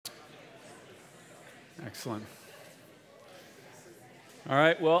Excellent. All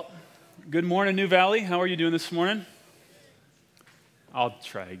right, well, good morning, New Valley. How are you doing this morning? I'll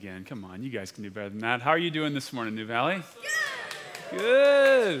try again. Come on, you guys can do better than that. How are you doing this morning, New Valley?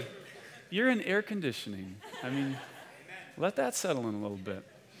 Good. You're in air conditioning. Let that settle in a little bit.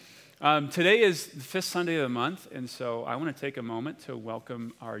 Today is the fifth Sunday of the month, and so I want to take a moment to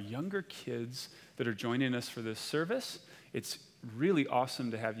welcome our younger kids that are joining us for this service. It's really awesome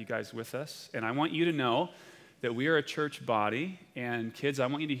to have you guys with us, and I want you to know that we are a church body, and kids, I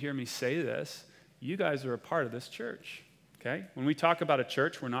want you to hear me say this. You guys are a part of this church, okay? When we talk about a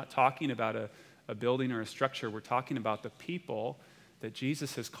church, we're not talking about a building or a structure. We're talking about the people that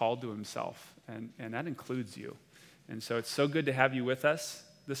Jesus has called to himself, and that includes you. And so it's so good to have you with us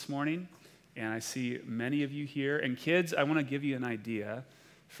this morning, and I see many of you here. And kids, I want to give you an idea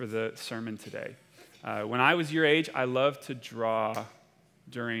for the sermon today. When I was your age, I loved to draw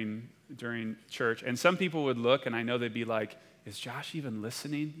during church, and some people would look, and I know they'd be like, is Josh even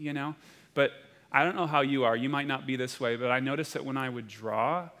listening, But I don't know how you are. You might not be this way, but I noticed that when I would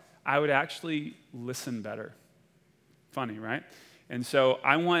draw, I would actually listen better. Funny, right? And so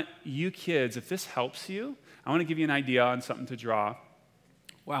I want you kids, if this helps you, I want to give you an idea on something to draw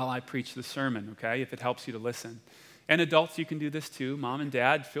while I preach the sermon, okay, if it helps you to listen. And adults, you can do this too. Mom and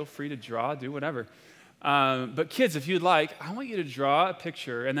dad, feel free to draw, do whatever. But kids, if you'd like, I want you to draw a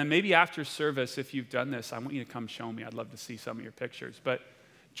picture, and then maybe after service, if you've done this, I want you to come show me. I'd love to see some of your pictures. But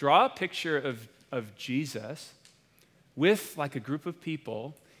draw a picture of Jesus with like a group of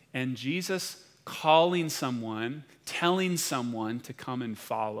people, and Jesus calling someone, telling someone to come and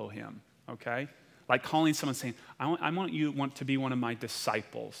follow him, okay? Like calling someone saying, I want you to be one of my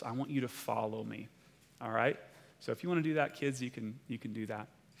disciples. I want you to follow me, all right? So if you want to do that, kids, you can do that.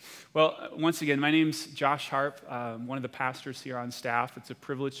 Well, once again, my name's Josh Harp, one of the pastors here on staff. It's a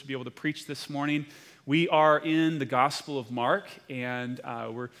privilege to be able to preach this morning. We are in the Gospel of Mark, and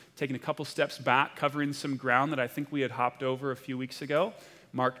we're taking a couple steps back, covering some ground that I think we had hopped over a few weeks ago,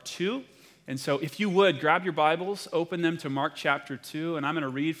 Mark 2. And so if you would, grab your Bibles, open them to Mark chapter 2, and I'm going to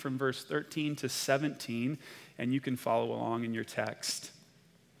read from verse 13 to 17, and you can follow along in your text.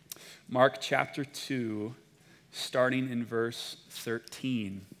 Mark chapter 2, starting in verse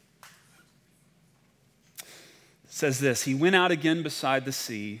 13. It says this, he went out again beside the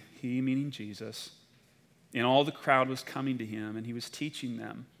sea, he meaning Jesus, and all the crowd was coming to him, and he was teaching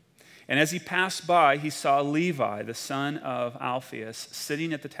them. And as he passed by, he saw Levi, the son of Alphaeus,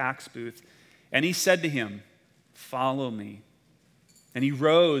 sitting at the tax booth, and he said to him, follow me. And he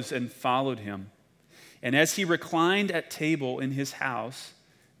rose and followed him. And as he reclined at table in his house,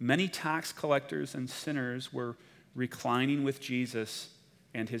 many tax collectors and sinners were reclining with Jesus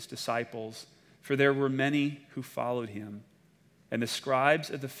and his disciples, for there were many who followed him. And the scribes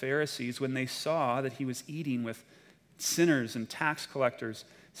of the Pharisees, when they saw that he was eating with sinners and tax collectors,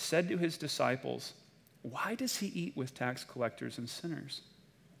 said to his disciples, why does he eat with tax collectors and sinners?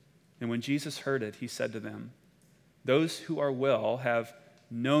 And when Jesus heard it, he said to them, those who are well have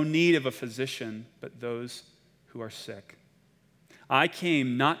no need of a physician, but those who are sick. I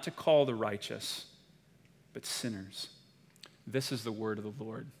came not to call the righteous, but sinners. This is the word of the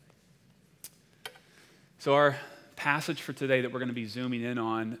Lord. So our passage for today that we're going to be zooming in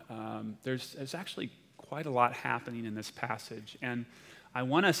on, there's actually quite a lot happening in this passage. And I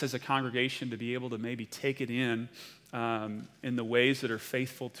want us as a congregation to be able to maybe take it in the ways that are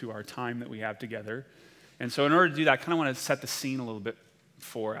faithful to our time that we have together. And so in order to do that, I kind of want to set the scene a little bit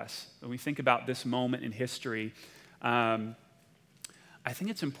for us. When we think about this moment in history, I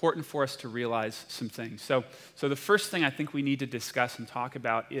think it's important for us to realize some things. So the first thing I think we need to discuss and talk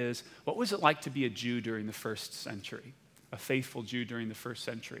about is, what was it like to be a Jew during the first century, a faithful Jew during the first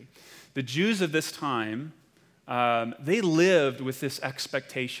century? The Jews of this time, they lived with this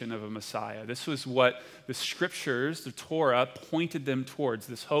expectation of a Messiah. This was what the scriptures, the Torah, pointed them towards,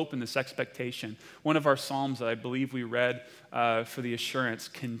 this hope and this expectation. One of our Psalms that I believe we read for the assurance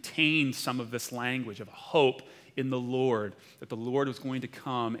contained some of this language of hope in the Lord, that the Lord was going to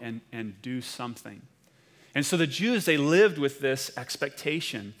come and do something. And so the Jews, they lived with this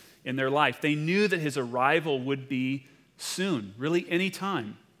expectation in their life. They knew that his arrival would be soon, really any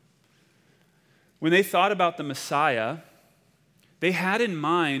time. When they thought about the Messiah, they had in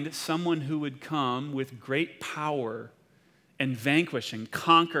mind someone who would come with great power and vanquish and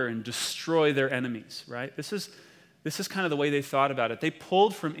conquer and destroy their enemies, right? This is kind of the way they thought about it. They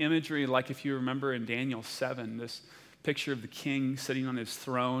pulled from imagery, like if you remember in Daniel 7, this picture of the king sitting on his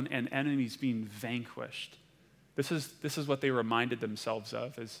throne and enemies being vanquished. This is what they reminded themselves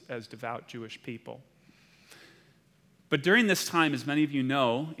of as devout Jewish people. But during this time, as many of you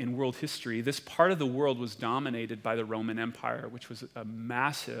know, in world history, this part of the world was dominated by the Roman Empire, which was a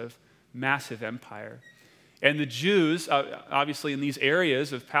massive, massive empire. And the Jews, obviously in these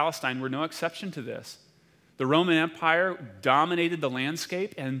areas of Palestine, were no exception to this. The Roman Empire dominated the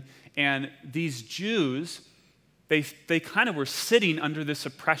landscape, and these Jews, they kind of were sitting under this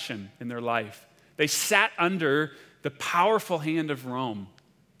oppression in their life. They sat under the powerful hand of Rome.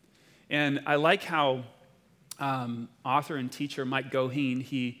 And I like how author and teacher Mike Goheen,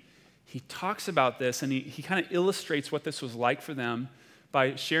 he talks about this, and he kind of illustrates what this was like for them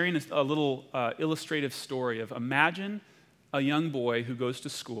by sharing a little illustrative story of, imagine a young boy who goes to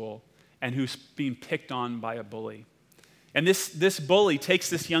school and who's being picked on by a bully. And this bully takes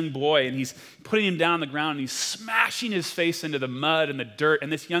this young boy and he's putting him down on the ground and he's smashing his face into the mud and the dirt.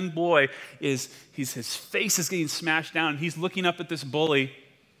 And this young boy his face is getting smashed down and he's looking up at this bully.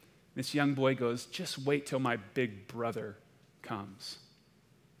 This young boy goes, "Just wait till my big brother comes."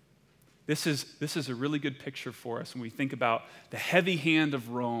 This is a really good picture for us when we think about the heavy hand of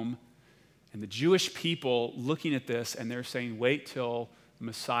Rome and the Jewish people looking at this and they're saying, wait till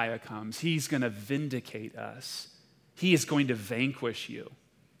Messiah comes. He's going to vindicate us. He is going to vanquish you.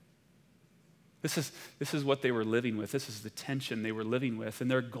 This is what they were living with. This is the tension they were living with. And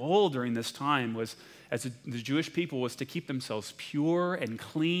their goal during this time was, as the Jewish people, was to keep themselves pure and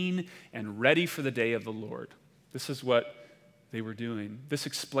clean and ready for the day of the Lord. This is what they were doing. This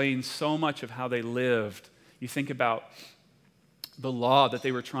explains so much of how they lived. You think about the law that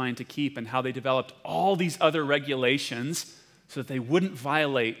they were trying to keep and how they developed all these other regulations so that they wouldn't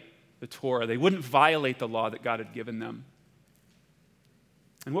violate the Torah. They wouldn't violate the law that God had given them.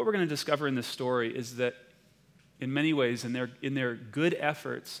 And what we're going to discover in this story is that in many ways, in their good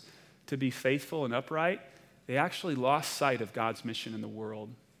efforts to be faithful and upright, they actually lost sight of God's mission in the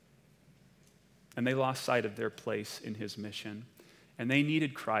world. And they lost sight of their place in his mission. And they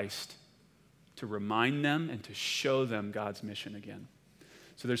needed Christ to remind them and to show them God's mission again.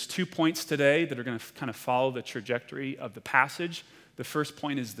 So there's 2 points today that are going to kind of follow the trajectory of the passage. The first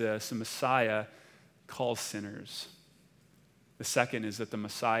point is this: the Messiah calls sinners. The second is that the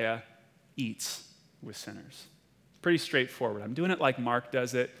Messiah eats with sinners. It's pretty straightforward. I'm doing it like Mark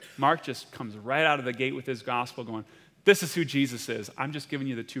does it. Mark just comes right out of the gate with his gospel going, this is who Jesus is. I'm just giving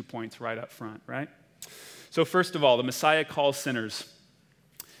you the 2 points right up front, right? So first of all, the Messiah calls sinners.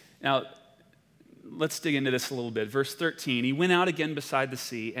 Now, let's dig into this a little bit. Verse 13, he went out again beside the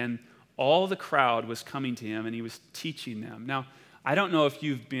sea, and all the crowd was coming to him, and he was teaching them. Now, I don't know if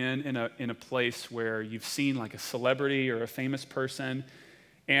you've been in a place where you've seen like a celebrity or a famous person,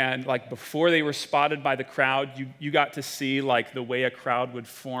 and like before they were spotted by the crowd, you got to see like the way a crowd would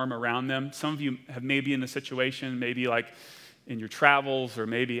form around them. Some of you have maybe in a situation, maybe like in your travels, or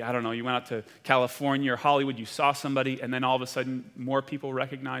maybe, I don't know, you went out to California or Hollywood, you saw somebody, and then all of a sudden more people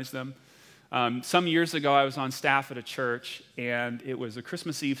recognize them. Some years ago, I was on staff at a church, and it was a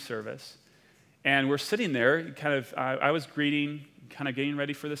Christmas Eve service. And we're sitting there, I was greeting, kind of getting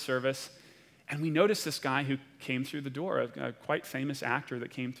ready for the service, and we noticed this guy who came through the door, a quite famous actor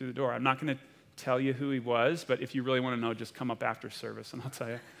that came through the door. I'm not going to tell you who he was, but if you really want to know, just come up after service, and I'll tell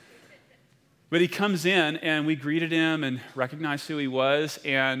you. But he comes in, and we greeted him and recognized who he was,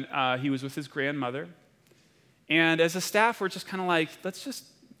 and he was with his grandmother. And as a staff, we're just kind of like, let's just,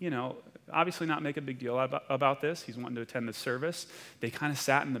 obviously not make a big deal about this. He's wanting to attend the service. They kind of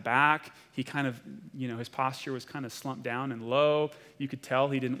sat in the back. He kind of, his posture was kind of slumped down and low. You could tell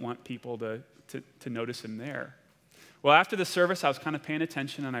he didn't want people to notice him there. Well, after the service, I was kind of paying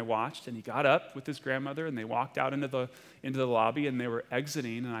attention, and I watched, and he got up with his grandmother, and they walked out into the lobby, and they were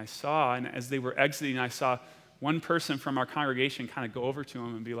exiting, and as they were exiting, I saw one person from our congregation kind of go over to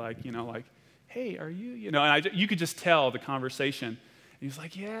him and be like, hey, are you, and you could just tell the conversation. He was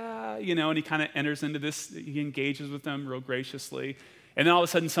like, yeah, and he kind of enters into this, he engages with them real graciously. And then all of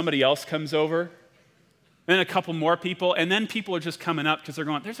a sudden somebody else comes over, then a couple more people, and then people are just coming up because they're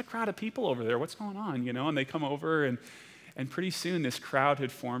going, there's a crowd of people over there, what's going on, and they come over, and pretty soon this crowd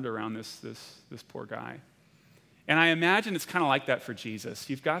had formed around this poor guy. And I imagine it's kind of like that for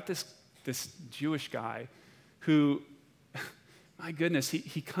Jesus. You've got this Jewish guy who, my goodness,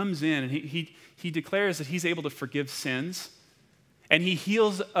 he comes in and he declares that he's able to forgive sins. And he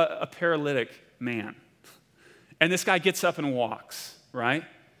heals a paralytic man. And this guy gets up and walks, right?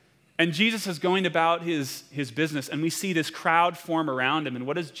 And Jesus is going about his business, and we see this crowd form around him. And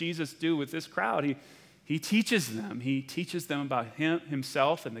what does Jesus do with this crowd? He teaches them. He teaches them about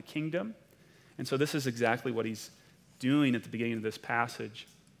himself and the kingdom. And so this is exactly what he's doing at the beginning of this passage.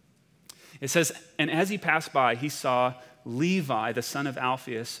 It says, and as he passed by, he saw Levi, the son of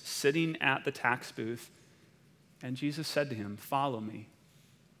Alphaeus, sitting at the tax booth. And Jesus said to him, "Follow me."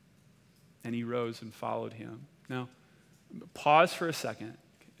 And he rose and followed him. Now, pause for a second.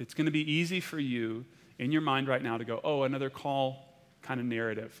 It's going to be easy for you in your mind right now to go, oh, another call kind of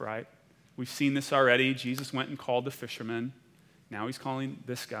narrative, right? We've seen this already. Jesus went and called the fishermen. Now he's calling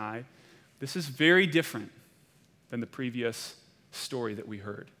this guy. This is very different than the previous story that we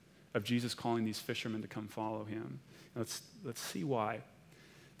heard of Jesus calling these fishermen to come follow him. Let's see why.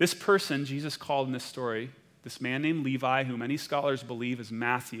 This person Jesus called in this story, this man named Levi, who many scholars believe is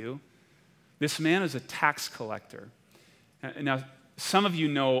Matthew, this man is a tax collector. Now, some of you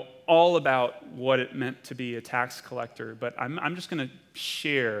know all about what it meant to be a tax collector, but I'm just going to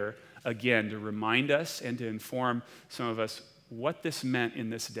share again to remind us and to inform some of us what this meant in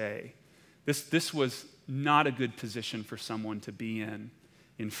this day. This was not a good position for someone to be in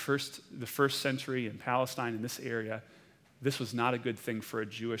the first century in Palestine, in this area. This was not a good thing for a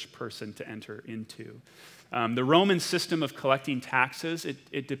Jewish person to enter into. The Roman system of collecting taxes,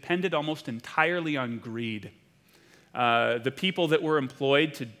 it depended almost entirely on greed. The people that were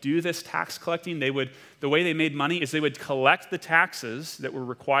employed to do this tax collecting, the way they made money is they would collect the taxes that were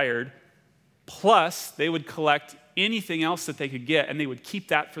required, plus they would collect anything else that they could get, and they would keep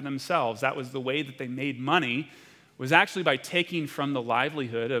that for themselves. That was the way that they made money, was actually by taking from the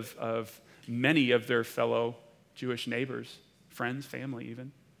livelihood of many of their fellow Jewish neighbors, friends, family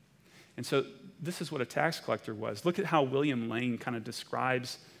even. And so this is what a tax collector was. Look at how William Lane kind of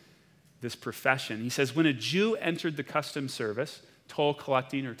describes this profession. He says, when a Jew entered the customs service, toll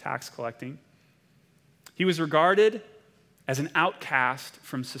collecting or tax collecting, he was regarded as an outcast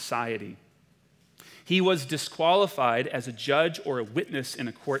from society. He was disqualified as a judge or a witness in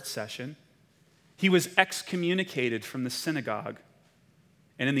a court session. He was excommunicated from the synagogue.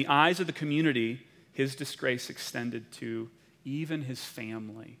 And in the eyes of the community, his disgrace extended to even his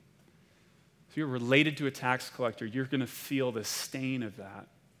family. If you're related to a tax collector, you're going to feel the stain of that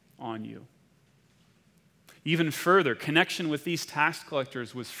on you. Even further, connection with these tax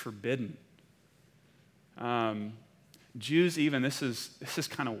collectors was forbidden. Jews even, this is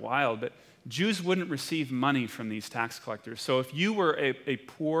kind of wild, but Jews wouldn't receive money from these tax collectors. So if you were a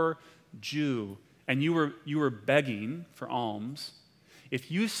poor Jew and you were begging for alms,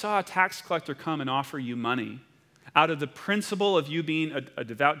 if you saw a tax collector come and offer you money, out of the principle of you being a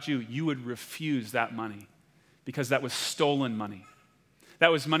devout Jew, you would refuse that money because that was stolen money.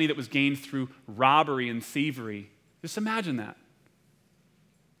 That was money that was gained through robbery and thievery. Just imagine that.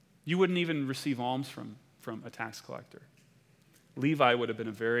 You wouldn't even receive alms from a tax collector. Levi would have been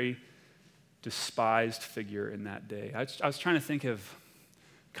a very despised figure in that day. I was trying to think of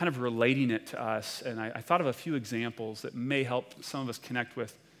kind of relating it to us, and I thought of a few examples that may help some of us connect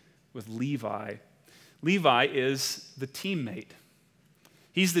with Levi. Levi is the teammate.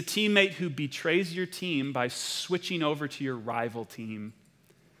 He's the teammate who betrays your team by switching over to your rival team,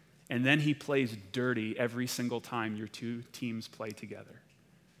 and then he plays dirty every single time your two teams play together.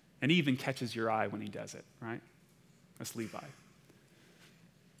 And he even catches your eye when he does it, right? That's Levi.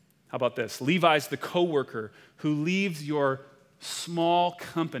 How about this? Levi's the coworker who leaves your small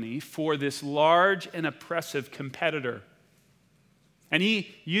company for this large and oppressive competitor. And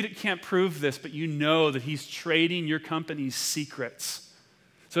you can't prove this, but you know that he's trading your company's secrets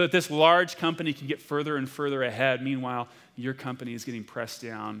so that this large company can get further and further ahead. Meanwhile, your company is getting pressed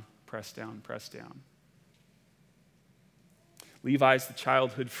down, pressed down, pressed down. Levi's the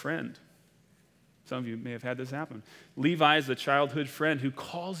childhood friend. Some of you may have had this happen. Levi is the childhood friend who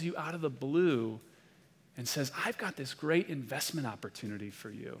calls you out of the blue and says, I've got this great investment opportunity for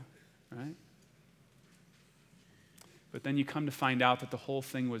you, right? But then you come to find out that the whole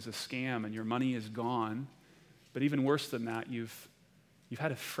thing was a scam and your money is gone. But even worse than that, you've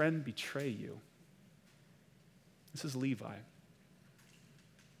had a friend betray you. This is Levi.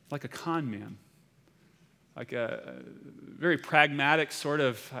 Like a con man. Like a very pragmatic sort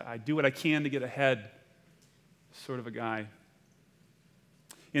of, I do what I can to get ahead sort of a guy.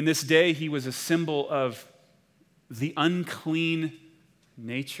 In this day, he was a symbol of the unclean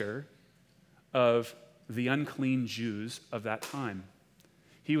nature of the unclean Jews of that time.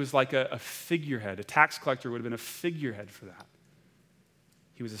 He was like a figurehead. A tax collector would have been a figurehead for that.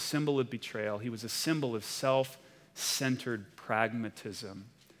 He was a symbol of betrayal. He was a symbol of self-centered pragmatism.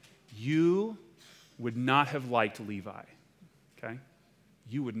 You would not have liked Levi, okay?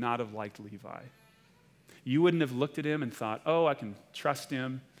 You would not have liked Levi. You wouldn't have looked at him and thought, oh, I can trust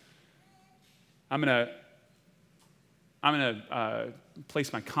him. I'm going to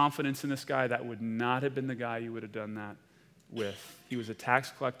place my confidence in this guy. That would not have been the guy you would have done that with. He was a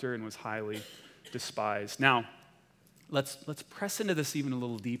tax collector and was highly despised. Now, let's press into this even a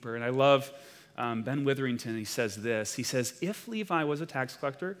little deeper. And I love Ben Witherington, he says this. He says, if Levi was a tax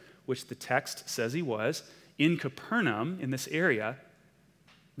collector, which the text says he was, in Capernaum, in this area,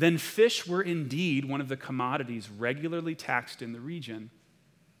 then fish were indeed one of the commodities regularly taxed in the region.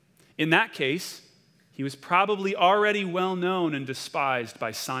 In that case, he was probably already well known and despised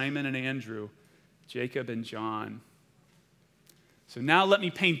by Simon and Andrew, Jacob and John. So now let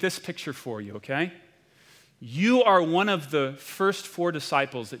me paint this picture for you, okay? You are one of the first 4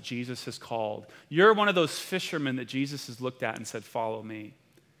 disciples that Jesus has called. You're one of those fishermen that Jesus has looked at and said, follow me.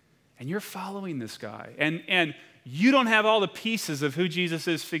 And you're following this guy. And you don't have all the pieces of who Jesus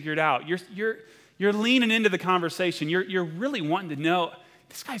is figured out. You're leaning into the conversation. You're really wanting to know,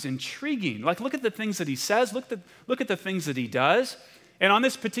 this guy's intriguing. Like, look at the things that he says. Look at the things that he does. And on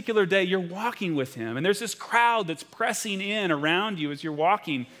this particular day, you're walking with him. And there's this crowd that's pressing in around you as you're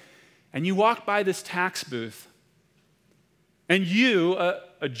walking. And you walk by this tax booth. And you,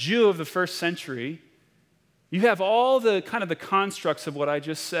 a Jew of the first century, you have all the kind of the constructs of what I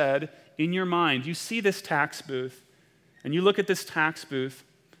just said in your mind. You see this tax booth, and you look at this tax booth,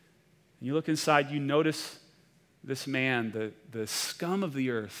 and you look inside, you notice this man, the scum of the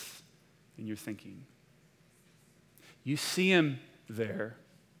earth, in your thinking. You see him there,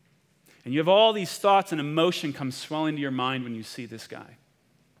 and you have all these thoughts and emotion come swelling to your mind when you see this guy.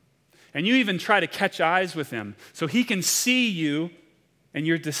 And you even try to catch eyes with him so he can see you and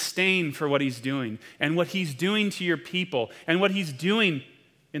your disdain for what he's doing and what he's doing to your people and what he's doing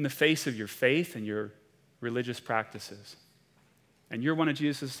in the face of your faith and your religious practices. And you're one of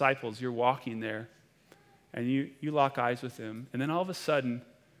Jesus' disciples. You're walking there, and you lock eyes with him. And then all of a sudden,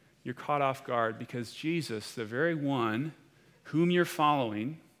 you're caught off guard because Jesus, the very one whom you're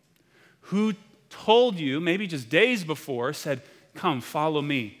following, who told you maybe just days before, said, come, follow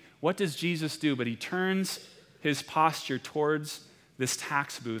me. What does Jesus do? But he turns his posture towards this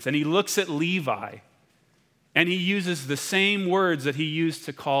tax booth, and he looks at Levi, and he uses the same words that he used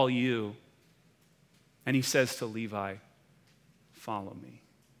to call you. And he says to Levi, follow me.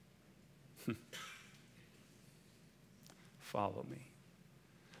 Follow me.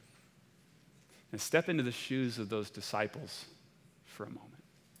 Now step into the shoes of those disciples for a moment.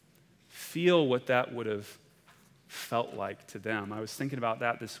 Feel what that would have felt like to them. I was thinking about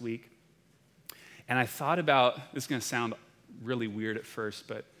that this week, and I thought about, this is going to sound really weird at first,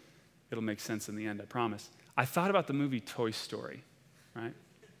 but it'll make sense in the end, I promise. I thought about the movie Toy Story, right?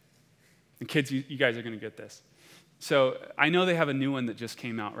 And kids, you guys are going to get this. So I know they have a new one that just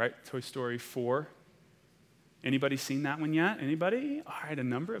came out, right? Toy Story 4. Anybody seen that one yet? Anybody? All right, a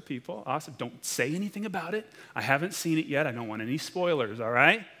number of people. Awesome. Don't say anything about it. I haven't seen it yet. I don't want any spoilers, all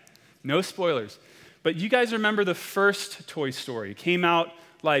right? No spoilers. But you guys remember the first Toy Story. It came out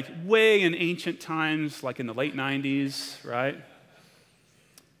like way in ancient times, like in the late 90s, right?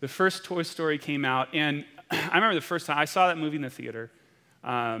 The first Toy Story came out, and I remember the first time I saw that movie in the theater,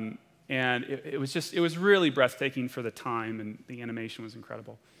 and it was really breathtaking for the time, and the animation was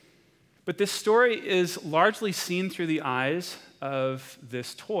incredible. But this story is largely seen through the eyes of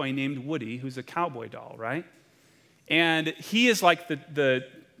this toy named Woody, who's a cowboy doll, right? And he is like the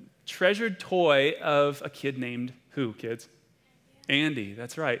treasured toy of a kid named who, kids? Andy,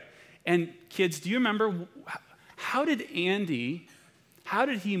 that's right. And kids, do you remember, how did he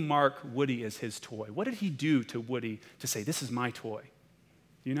mark Woody as his toy? What did he do to Woody to say, this is my toy?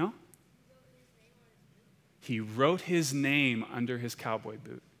 Do you know? He wrote his name under his cowboy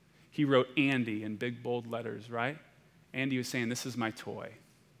boot. He wrote Andy in big, bold letters, right? Andy was saying, this is my toy.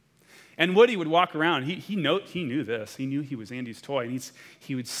 And Woody would walk around. He knew this. He knew he was Andy's toy. And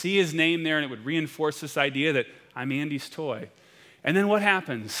he would see his name there, and it would reinforce this idea that I'm Andy's toy. And then what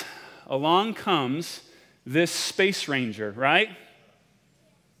happens? Along comes this space ranger, right?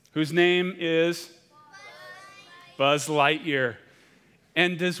 Whose name is Buzz Lightyear.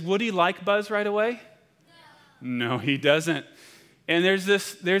 And does Woody like Buzz right away? No, he doesn't. And there's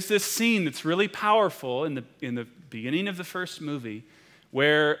this scene that's really powerful in the beginning of the first movie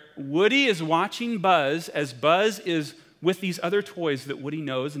where Woody is watching Buzz as Buzz is with these other toys that Woody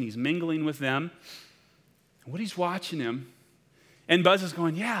knows, and he's mingling with them. Woody's watching him, and Buzz is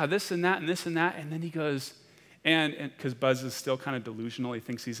going, yeah, this and that and this and that. And then he goes, and because Buzz is still kind of delusional, he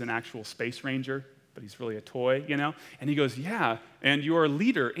thinks he's an actual space ranger, but he's really a toy, you know? And he goes, yeah, and your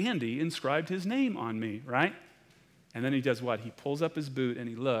leader, Andy, inscribed his name on me, right? And then he does what? He pulls up his boot and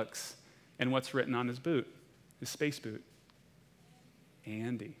he looks, and what's written on his boot? His space boot.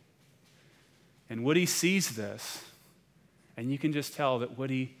 Andy. And Woody sees this, and you can just tell that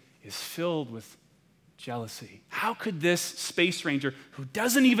Woody is filled with jealousy. How could this space ranger, who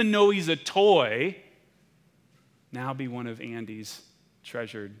doesn't even know he's a toy, now be one of Andy's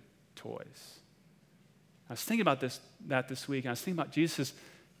treasured toys? I was thinking about that this week, and I was thinking about Jesus'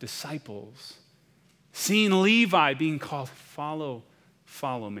 disciples, seeing Levi being called, follow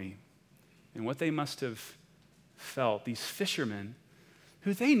me, and what they must have felt, these fishermen,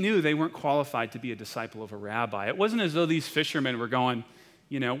 who they knew they weren't qualified to be a disciple of a rabbi. It wasn't as though these fishermen were going,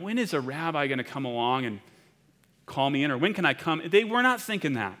 when is a rabbi going to come along and call me in, or when can I come? They were not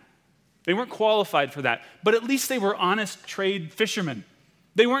thinking that. They weren't qualified for that, but at least they were honest trade fishermen.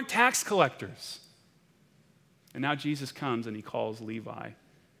 They weren't tax collectors. And now Jesus comes and he calls Levi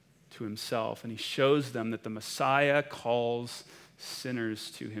to himself, and he shows them that the Messiah calls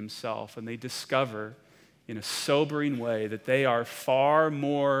sinners to himself, and they discover in a sobering way that they are far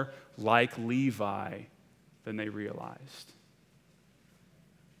more like Levi than they realized.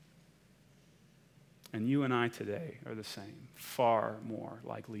 And you and I today are the same, far more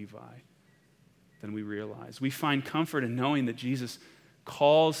like Levi than we realize. We find comfort in knowing that Jesus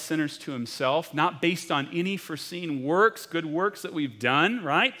calls sinners to himself, not based on any foreseen works, good works that we've done,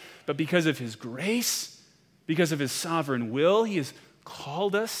 right? But because of his grace, because of his sovereign will, he has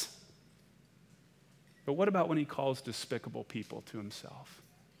called us. But what about when he calls despicable people to himself?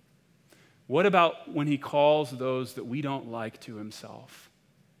 What about when he calls those that we don't like to himself?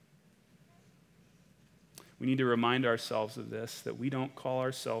 We need to remind ourselves of this, that we don't call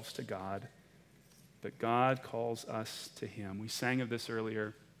ourselves to God, but God calls us to him. We sang of this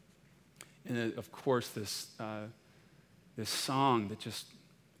earlier. And of course, this song that just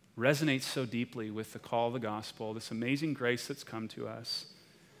resonates so deeply with the call of the gospel, this amazing grace that's come to us,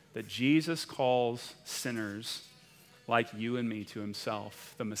 that Jesus calls sinners like you and me to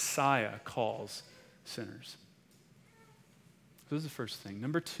himself. The Messiah calls sinners. So this is the first thing.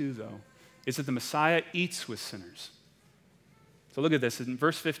 Number two, though, is that the Messiah eats with sinners. So look at this. In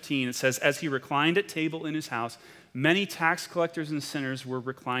verse 15, it says, as he reclined at table in his house, many tax collectors and sinners were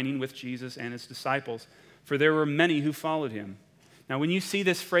reclining with Jesus and his disciples, for there were many who followed him. Now, when you see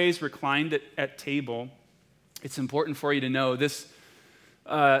this phrase, reclined at table, it's important for you to know this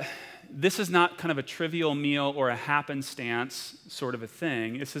is not kind of a trivial meal or a happenstance sort of a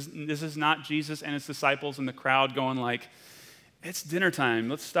thing. This is not Jesus and his disciples and the crowd going like, it's dinner time.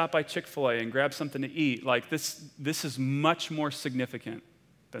 Let's stop by Chick-fil-A and grab something to eat. Like this is much more significant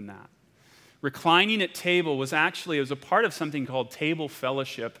than that. Reclining at table was a part of something called table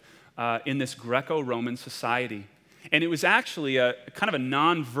fellowship in this Greco-Roman society. And it was actually a kind of a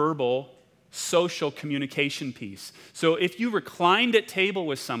nonverbal social communication piece. So if you reclined at table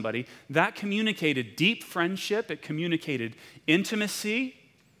with somebody, that communicated deep friendship, it communicated intimacy,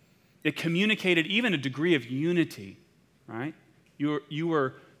 it communicated even a degree of unity, right? You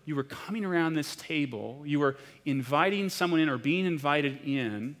were coming around this table, you were inviting someone in or being invited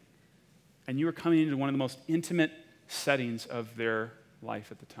in, and you were coming into one of the most intimate settings of their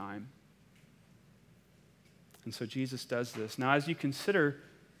life at the time. And so Jesus does this. Now, as you consider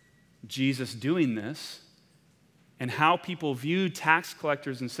Jesus doing this and how people viewed tax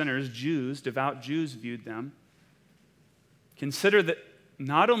collectors and sinners, devout Jews viewed them, consider that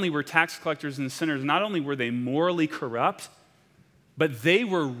not only were tax collectors and sinners, not only were they morally corrupt, but they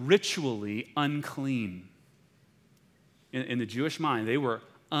were ritually unclean. In the Jewish mind, they were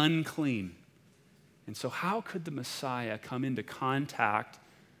unclean. And so how could the Messiah come into contact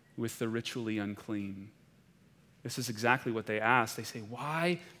with the ritually unclean? This is exactly what they asked. They say,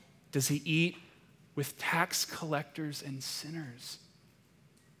 why does he eat with tax collectors and sinners?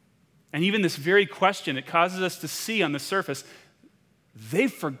 And even this very question, it causes us to see on the surface,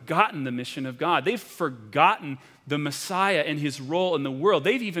 they've forgotten the mission of God. They've forgotten the Messiah and his role in the world.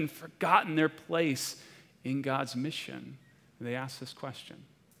 They've even forgotten their place in God's mission. And they ask this question.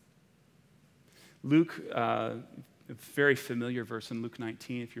 Luke, a very familiar verse in Luke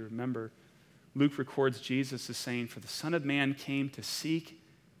 19, if you remember, Luke records Jesus as saying, for the Son of Man came to seek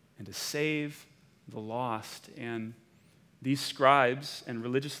and to save the lost. And these scribes and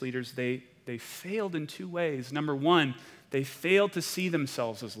religious leaders, they failed in two ways. Number one, they failed to see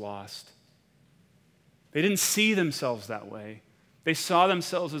themselves as lost. They didn't see themselves that way. They saw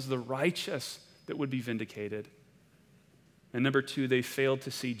themselves as the righteous that would be vindicated. And number two, they failed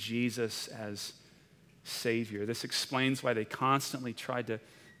to see Jesus as Savior. This explains why they constantly tried to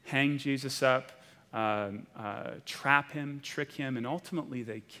hang Jesus up, trap him, trick him, and ultimately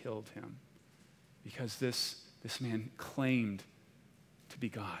they killed him because this man claimed to be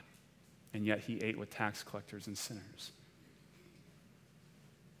God, and yet he ate with tax collectors and sinners.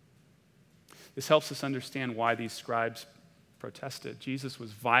 This helps us understand why these scribes protested. Jesus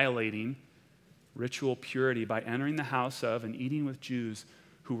was violating ritual purity by entering the house of and eating with Jews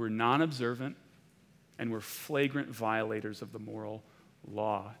who were non-observant and were flagrant violators of the moral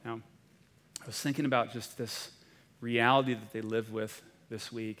law. Now, I was thinking about just this reality that they live with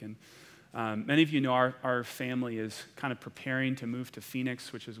this week. And many of you know our family is kind of preparing to move to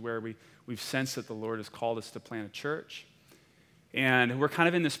Phoenix, which is where we've sensed that the Lord has called us to plant a church. And we're kind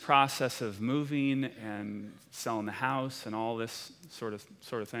of in this process of moving and selling the house and all this sort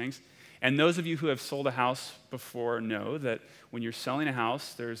of things. And those of you who have sold a house before know that when you're selling a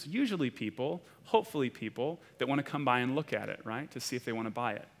house, there's usually people, hopefully people, that want to come by and look at it, right, to see if they want to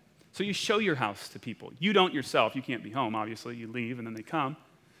buy it. So you show your house to people. You don't yourself. You can't be home, obviously. You leave, and then they come.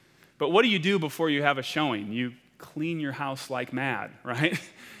 But what do you do before you have a showing? You clean your house like mad, right?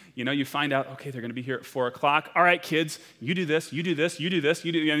 You find out, okay, they're going to be here at 4 o'clock. All right, kids, you do this, you do this, you do this,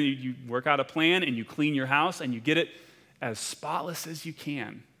 you do. And you work out a plan, and you clean your house, and you get it as spotless as you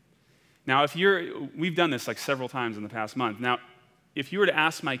can. Now, we've done this like several times in the past month. Now, if you were to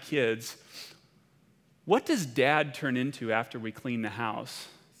ask my kids, what does Dad turn into after we clean the house?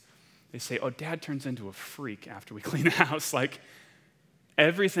 They say, oh, Dad turns into a freak after we clean the house. Like,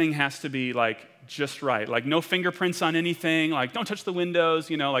 everything has to be like just right. Like, no fingerprints on anything. Like, don't touch the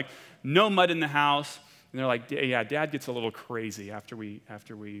windows. Like no mud in the house. And they're like, yeah, Dad gets a little crazy after we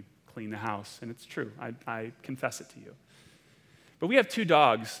clean the house. And it's true. I confess it to you. But we have 2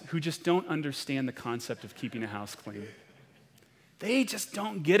 dogs who just don't understand the concept of keeping a house clean. They just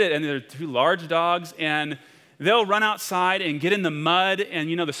don't get it. And they're 2 large dogs, and they'll run outside and get in the mud, and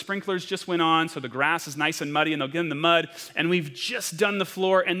the sprinklers just went on, so the grass is nice and muddy, and they'll get in the mud, and we've just done the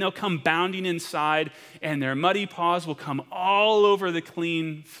floor, and they'll come bounding inside, and their muddy paws will come all over the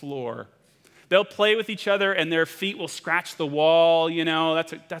clean floor. They'll play with each other, and their feet will scratch the wall.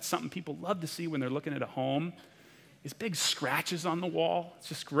 That's something people love to see when they're looking at a home. These big scratches on the wall. It's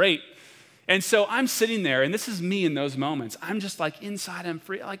just great. And so I'm sitting there, and this is me in those moments. I'm just like inside, I'm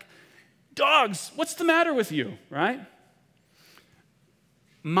free, like, dogs, what's the matter with you, right?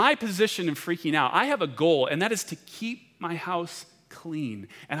 My position in freaking out, I have a goal, and that is to keep my house clean.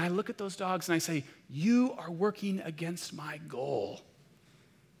 And I look at those dogs and I say, you are working against my goal,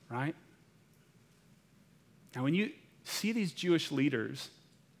 right? Now, when you see these Jewish leaders,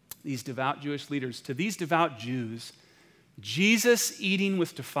 these devout Jewish leaders, to these devout Jews, Jesus eating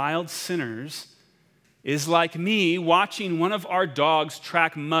with defiled sinners is like me watching one of our dogs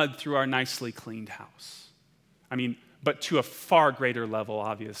track mud through our nicely cleaned house. But to a far greater level,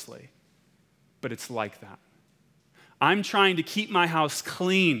 obviously. But it's like that. I'm trying to keep my house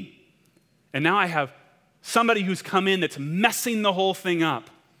clean, and now I have somebody who's come in that's messing the whole thing up.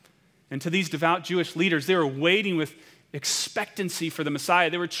 And to these devout Jewish leaders, they were waiting with expectancy for the Messiah.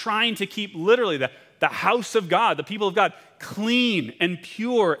 They were trying to keep literally the house of God, the people of God, clean and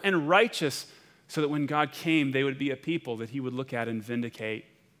pure and righteous, so that when God came, they would be a people that he would look at and vindicate.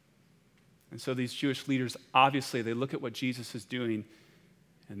 And so these Jewish leaders, obviously, they look at what Jesus is doing,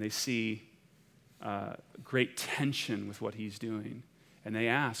 and they see great tension with what he's doing. And they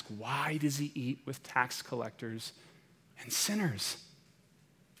ask, why does he eat with tax collectors and sinners?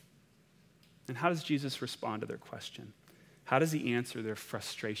 And how does Jesus respond to their question? How does he answer their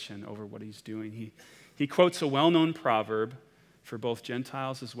frustration over what he's doing? He quotes a well-known proverb for both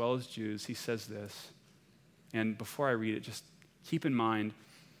Gentiles as well as Jews. He says this, and before I read it, just keep in mind,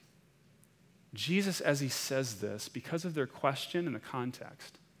 Jesus, as he says this, because of their question and the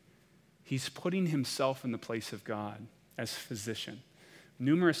context, he's putting himself in the place of God as physician.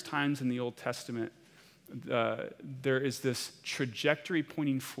 Numerous times in the Old Testament, there is this trajectory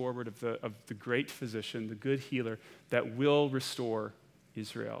pointing forward of the great physician, the good healer, that will restore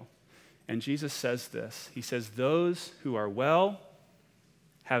Israel. And Jesus says this. He says, those who are well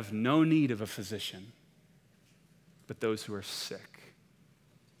have no need of a physician, but those who are sick.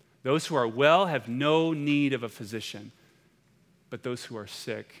 Those who are well have no need of a physician, but those who are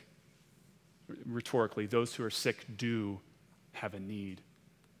sick, rhetorically, those who are sick do have a need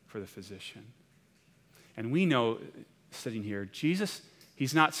for the physician. And we know, sitting here, Jesus,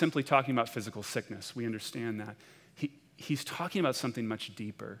 he's not simply talking about physical sickness. We understand that. He's talking about something much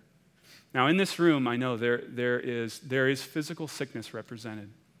deeper. Now, in this room, I know there is physical sickness represented.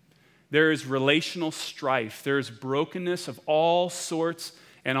 There is relational strife. There is brokenness of all sorts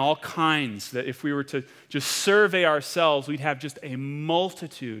and all kinds, that if we were to just survey ourselves, we'd have just a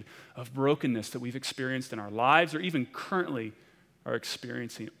multitude of brokenness that we've experienced in our lives or even currently are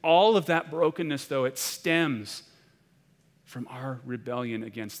experiencing. All of that brokenness, though, it stems from our rebellion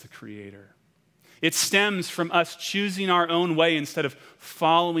against the Creator. It stems from us choosing our own way instead of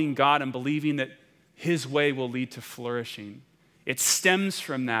following God and believing that his way will lead to flourishing. It stems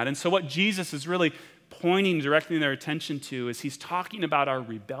from that. And so what Jesus is really pointing, directing their attention to, is he's talking about our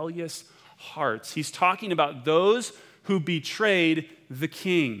rebellious hearts. He's talking about those who betrayed the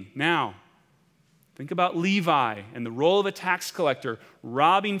King. Now, Think about Levi and the role of a tax collector,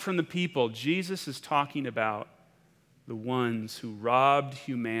 robbing from the people. Jesus is talking about the ones who robbed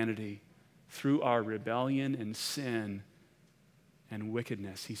humanity through our rebellion and sin and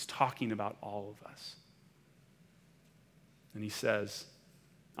wickedness. He's talking about all of us. And he says,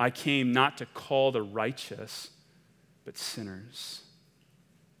 I came not to call the righteous, but sinners.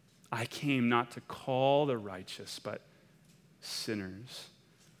 I came not to call the righteous, but sinners.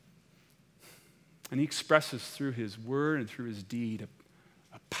 And he expresses through his word and through his deed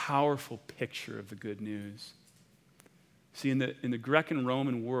a powerful picture of the good news. See, in the Greek and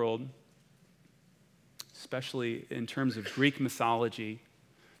Roman world, especially in terms of Greek mythology,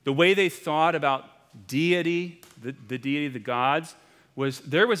 the way they thought about deity, the deity of the gods, was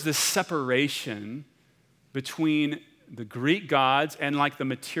there was this separation between the Greek gods and like the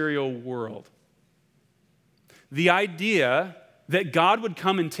material world. The idea that God would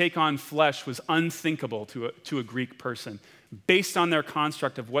come and take on flesh was unthinkable to a Greek person based on their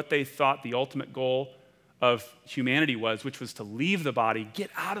construct of what they thought the ultimate goal of humanity was, which was to leave the body,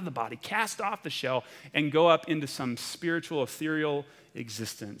 get out of the body, cast off the shell, and go up into some spiritual, ethereal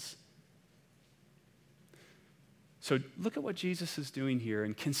existence. So look at what Jesus is doing here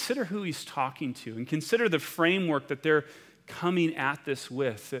and consider who he's talking to and consider the framework that they're coming at this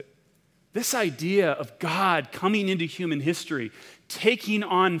with. That this idea of God coming into human history, taking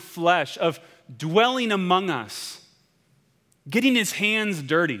on flesh, of dwelling among us, getting his hands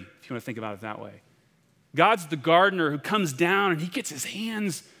dirty, if you want to think about it that way. God's the gardener who comes down and he gets his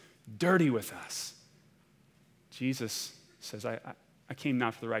hands dirty with us. Jesus says, I came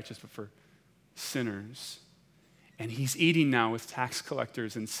not for the righteous, but for sinners. And he's eating now with tax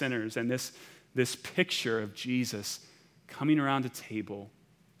collectors and sinners. And this picture of Jesus coming around a table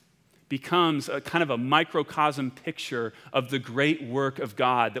becomes a kind of a microcosm picture of the great work of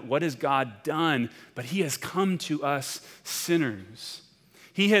God, that what has God done? But he has come to us sinners.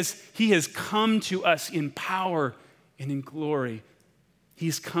 He has come to us in power and in glory.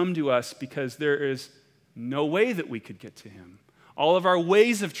 He's come to us because there is no way that we could get to him. All of our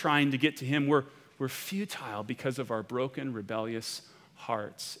ways of trying to get to him were futile because of our broken, rebellious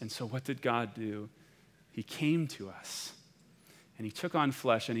hearts. And so what did God do? He came to us. And he took on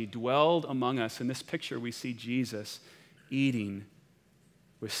flesh and he dwelled among us. In this picture, we see Jesus eating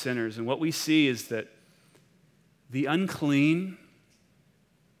with sinners. And what we see is that the unclean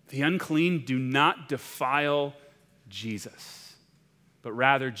do not defile Jesus, but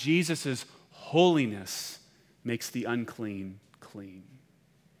rather Jesus' holiness makes the unclean clean.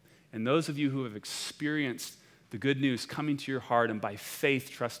 And those of you who have experienced the good news coming to your heart and by faith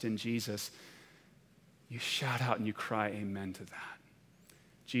trust in Jesus, you shout out and you cry amen to that.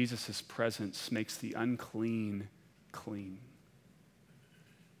 Jesus' presence makes the unclean clean.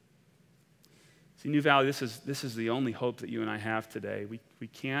 See, New Valley, this is the only hope that you and I have today. We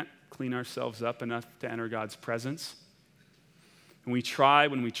can't clean ourselves up enough to enter God's presence. When we try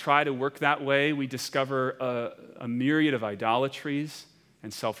to work that way, we discover a myriad of idolatries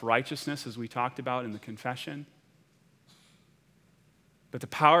and self-righteousness, as we talked about in the confession. But the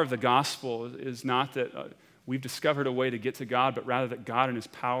power of the gospel is not that we've discovered a way to get to God, but rather that God in his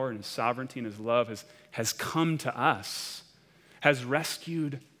power and his sovereignty and his love has come to us, has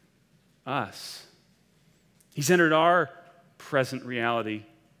rescued us. He's entered our present reality.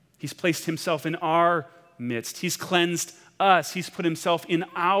 He's placed himself in our midst. He's cleansed us. He's put himself in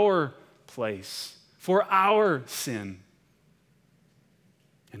our place for our sin.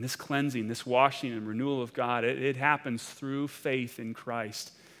 And this cleansing, this washing and renewal of God, it happens through faith in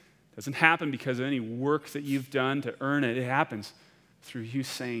Christ. It doesn't happen because of any work that you've done to earn it. It happens through you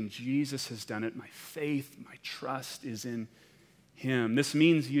saying, Jesus has done it. My faith, my trust is in him. This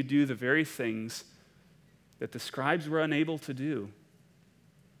means you do the very things that the scribes were unable to do.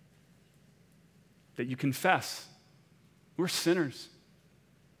 That you confess, we're sinners.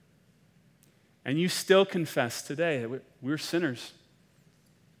 And you still confess today that we're sinners.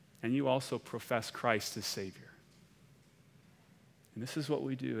 And you also profess Christ as Savior. And this is what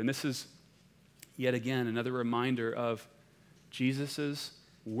we do. And this is, yet again, another reminder of Jesus'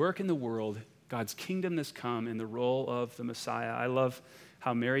 work in the world, God's kingdom has come in the role of the Messiah. I love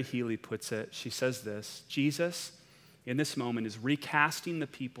how Mary Healy puts it. She says this: Jesus, in this moment, is recasting the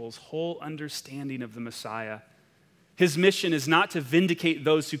people's whole understanding of the Messiah. His mission is not to vindicate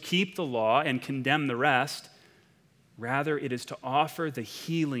those who keep the law and condemn the rest. Rather, it is to offer the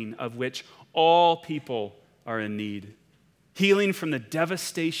healing of which all people are in need. Healing from the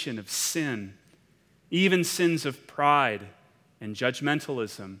devastation of sin. Even sins of pride and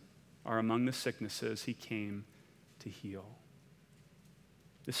judgmentalism are among the sicknesses he came to heal.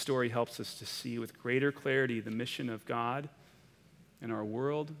 This story helps us to see with greater clarity the mission of God in our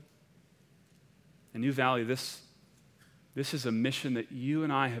world. And New Valley, this is a mission that you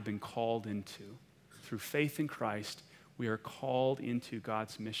and I have been called into. Through faith in Christ, we are called into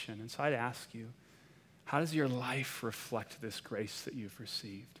God's mission. And so I'd ask you, how does your life reflect this grace that you've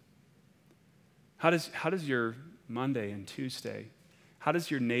received? How does your Monday and Tuesday, how does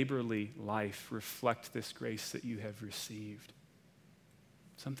your neighborly life reflect this grace that you have received?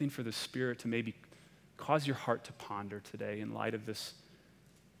 Something for the Spirit to maybe cause your heart to ponder today in light of this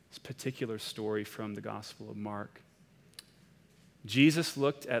particular story from the Gospel of Mark. Jesus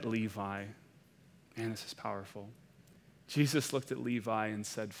looked at Levi. Man, this is powerful. Jesus looked at Levi and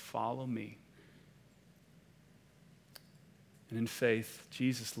said, "Follow me." And in faith,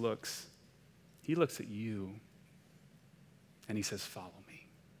 Jesus looks at you and he says, "Follow me."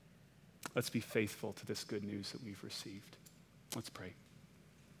 Let's be faithful to this good news that we've received. Let's pray.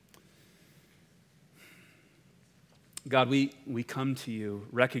 God, we come to you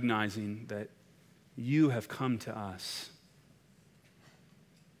recognizing that you have come to us.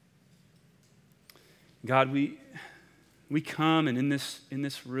 God, we come, and in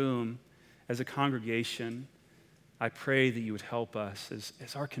this room as a congregation, I pray that you would help us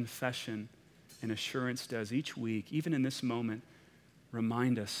as our confession and assurance does each week, even in this moment,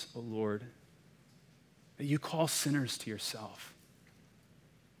 remind us, O Lord, that you call sinners to yourself.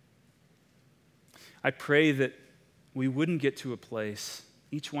 I pray that we wouldn't get to a place,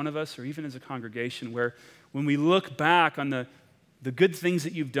 each one of us, or even as a congregation, where when we look back on the good things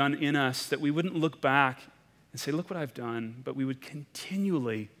that you've done in us, that we wouldn't look back and say, "Look what I've done," but we would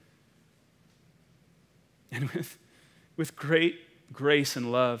continually, and with great grace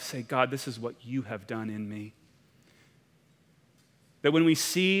and love, say, "God, this is what you have done in me." That when we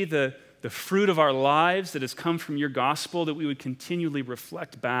see the fruit of our lives that has come from your gospel, that we would continually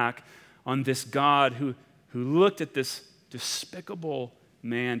reflect back on this God who looked at this despicable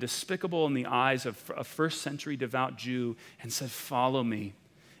man, despicable in the eyes of a first century devout Jew, and said, "Follow me."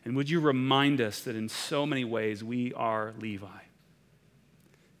 And would you remind us that in so many ways we are Levi?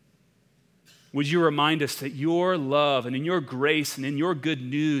 Would you remind us that your love and in your grace and in your good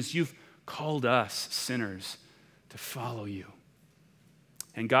news, you've called us sinners to follow you.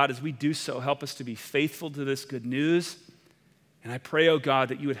 And God, as we do so, help us to be faithful to this good news. And I pray, oh God,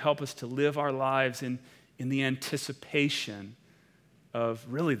 that you would help us to live our lives in the anticipation of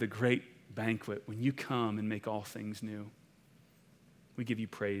really the great banquet when you come and make all things new. We give you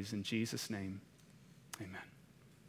praise in Jesus' name. Amen.